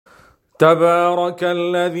تبارك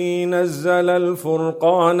الذي نزل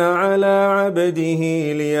الفرقان على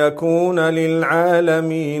عبده ليكون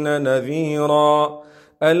للعالمين نذيرا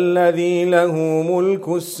الذي له ملك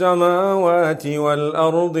السماوات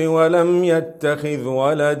والأرض ولم يتخذ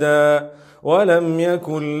ولدا ولم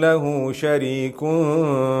يكن له شريك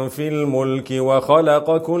في الملك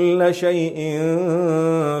وخلق كل شيء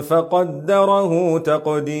فقدره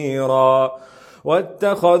تقديرا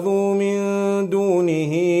واتخذوا من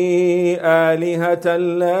دونه آلهة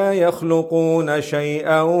لا يخلقون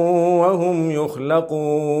شيئا وهم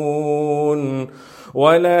يخلقون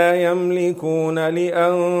ولا يملكون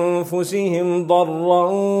لأنفسهم ضرا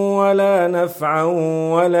ولا نفعا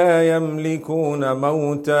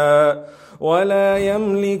ولا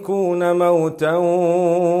يملكون موتا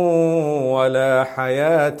ولا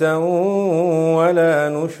حياة ولا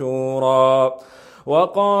نشورا.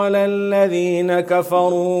 وقال الذين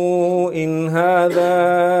كفروا إن هذا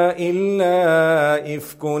إلا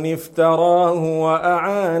إفك افتراه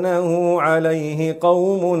وأعانه عليه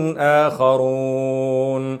قوم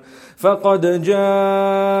آخرون فقد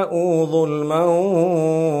جاءوا ظلما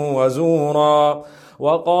وزورا.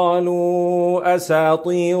 وقالوا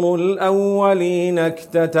أساطير الأولين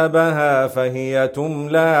اكتتبها فهي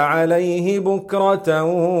تملى عليه بكرة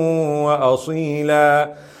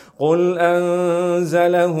وأصيلا قل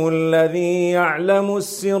أنزله الذي يعلم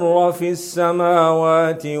السر في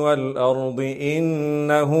السماوات والأرض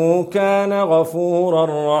إنه كان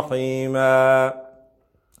غفورا رحيما.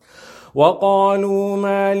 وقالوا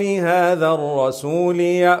ما لهذا الرسول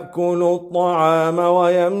يأكل الطعام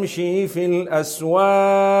ويمشي في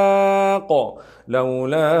الأسواق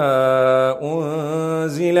لولا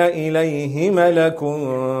أنزل إليه ملك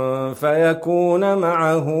فيكون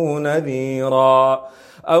معه نذيرا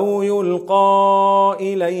أو يلقى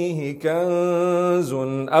إليه كنز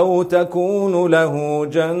أو تكون له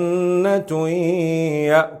جنة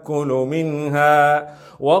يأكل منها.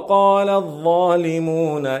 وقال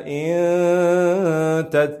الظالمون إن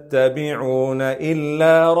تتبعون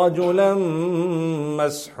إلا رجلا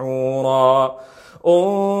مسحورا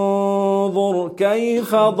انظر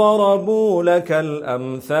كيف ضربوا لك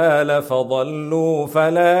الأمثال فضلوا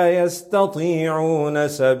فلا يستطيعون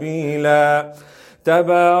سبيلا.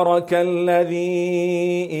 تبارك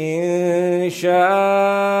الذي إن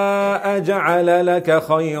شاء جعل لك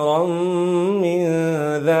خيرا من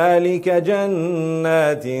ذلك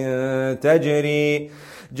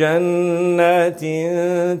جنات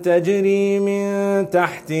تجري من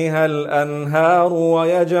تحتها الأنهار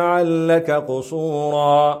ويجعل لك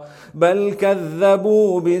قصورا بل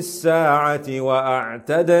كذبوا بالساعة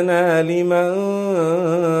وأعتدنا لمن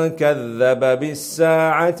كذب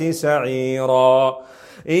بالساعة سعيرا.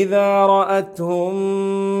 إذا رأتهم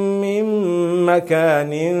من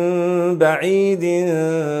مكان بعيد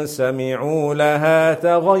سمعوا لها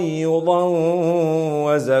تغيظا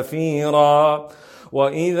وزفيرا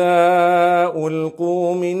وإذا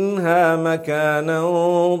ألقوا منها مكانا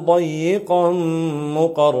ضيقا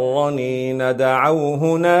مقرنين دعوا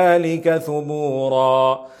هنالك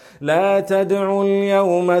ثبورا لا تدعوا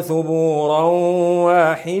اليوم ثبورا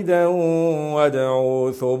واحدا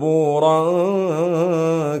وادعوا ثبورا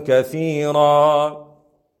كثيرا.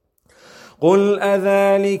 قل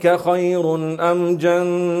أذلك خير أم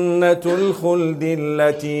جنة الخلد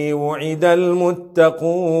التي وعد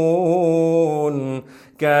المتقون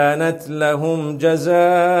كانت لهم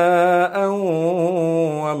جزاء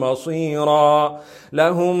ومصيرا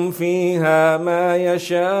لهم فيها ما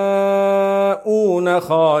يشاءون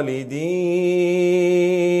خالدين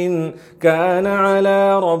كان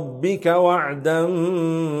على ربك وعدا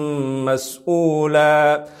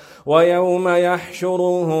مسؤولا. ويوم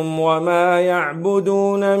يحشرهم وما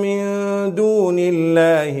يعبدون من دون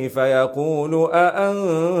الله فيقول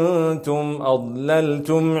أأنتم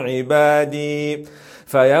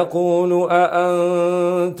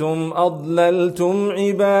أضللتم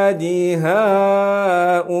عبادي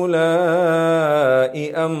هؤلاء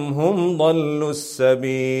أم هم ضلوا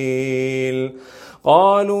السبيل.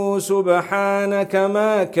 قالوا سبحانك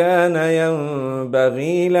ما كان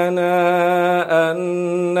ينبغي لنا أن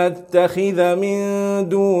نتخذ من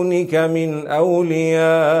دونك من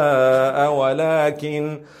أولياء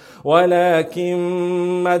ولكن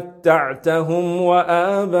متعتهم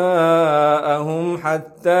وآباءهم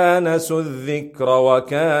حتى نسوا الذكر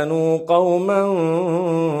وكانوا قوما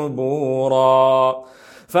بورا.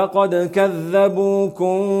 فقد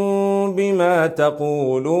كذبوكم بما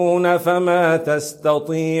تقولون فما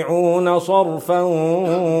تستطيعون صرفا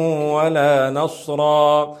ولا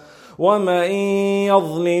نصرا ومن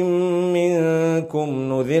يظلم منكم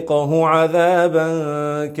نذقه عذابا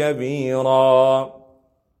كبيرا.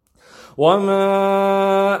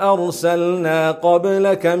 وما أرسلنا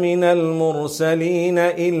قبلك من المرسلين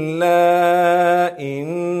إلا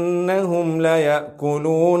إنهم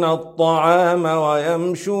ليأكلون الطعام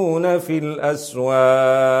ويمشون في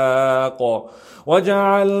الأسواق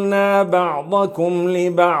وجعلنا بعضكم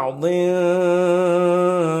لبعض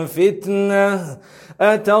فتنة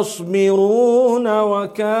أتصبرون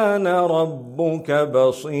وكان ربك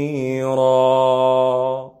بصيرا.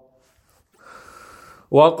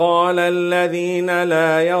 وقال الذين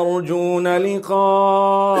لا يرجون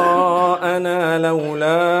لقاءنا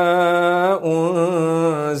لولا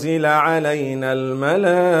أنزل علينا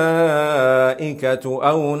الملائكة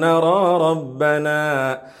أو نرى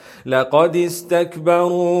ربنا لقد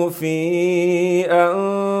استكبروا في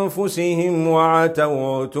أنفسهم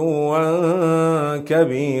وعتوا عتوا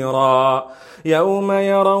كبيرا. يوم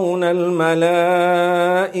يرون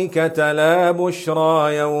الملائكة لا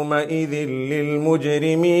بشرى يومئذ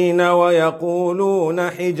للمجرمين ويقولون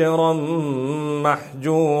حجرا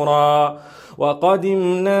محجورا.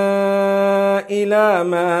 وقدمنا إلى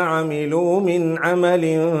ما عملوا من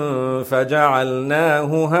عمل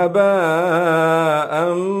فجعلناه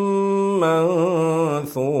هباء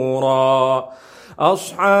منثورا.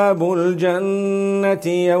 أصحاب الجنة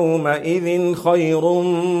يومئذ خير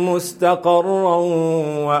مستقرا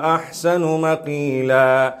وأحسن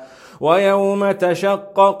مقيلا. ويوم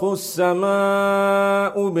تشقق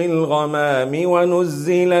السماء بالغمام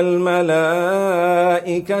ونزل الملائكة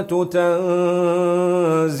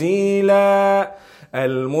تنزيلا.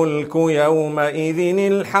 الملك يومئذ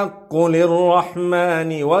الحق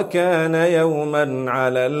للرحمن وكان يوما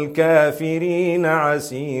على الكافرين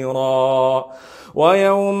عسيرا.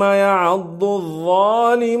 ويوم يعض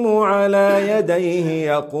الظالم على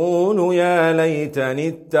يديه يقول يا ليتني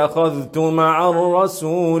اتخذت مع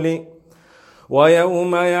الرسول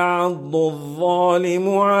ويوم يعض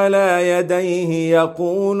الظالم على يديه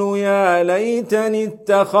يقول يا ليتني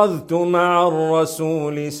اتخذت مع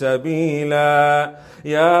الرسول سبيلا.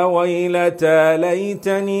 يا ويلتى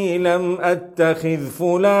ليتني لم أتخذ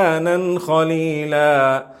فلانا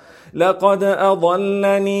خليلا لقد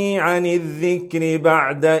أضلني عن الذكر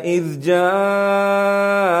بعد إذ جاءني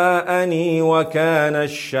وكان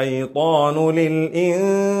الشيطان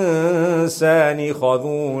للإنسان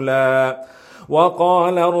خذولا.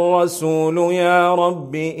 وقال الرسول يا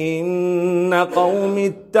رب إن قوم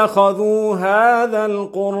اتخذوا هذا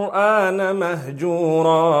القرآن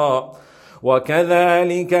مهجورا.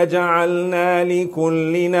 وكذلك جعلنا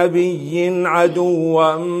لكل نبي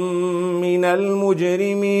عدوا من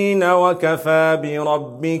المجرمين وكفى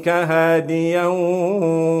بربك هاديا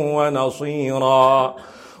ونصيرا.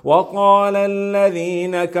 وقال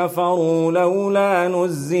الذين كفروا لولا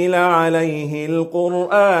نزل عليه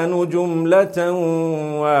القرآن جملة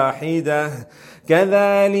واحدة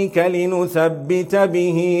كذلك لنثبت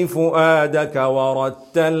به فؤادك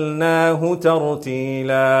ورتلناه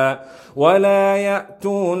ترتيلا. ولا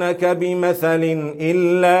يأتونك بمثل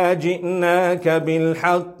إلا جئناك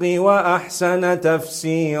بالحق وأحسن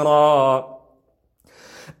تفسيرا.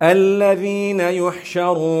 الذين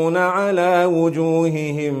يحشرون على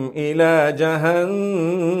وجوههم إلى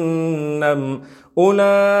جهنم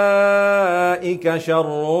أولئك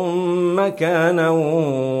شر مكانا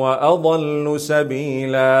وأضل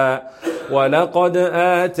سبيلا. ولقد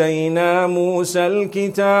آتينا موسى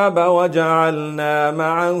الكتاب وجعلنا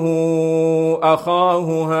معه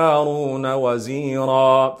أخاه هارون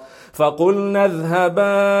وزيرا. فقلنا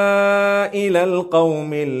اذهبا إلى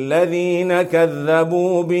القوم الذين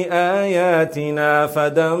كذبوا بآياتنا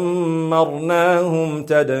فدمرناهم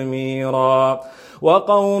تدميرا.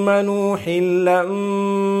 وقوم نوح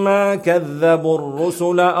لما كذبوا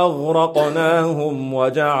الرسل أغرقناهم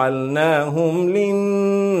وجعلناهم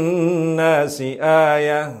للناس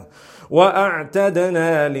آية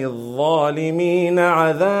وأعتدنا للظالمين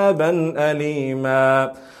عذابا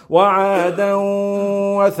أليما. وعادا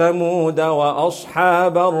وثمود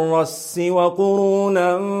وأصحاب الرس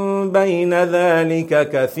وقرونا بين ذلك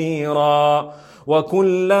كثيرا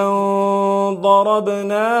وكلا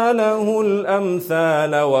ضربنا له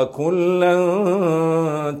الأمثال وكلا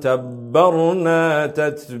تبرنا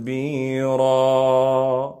تتبيرا.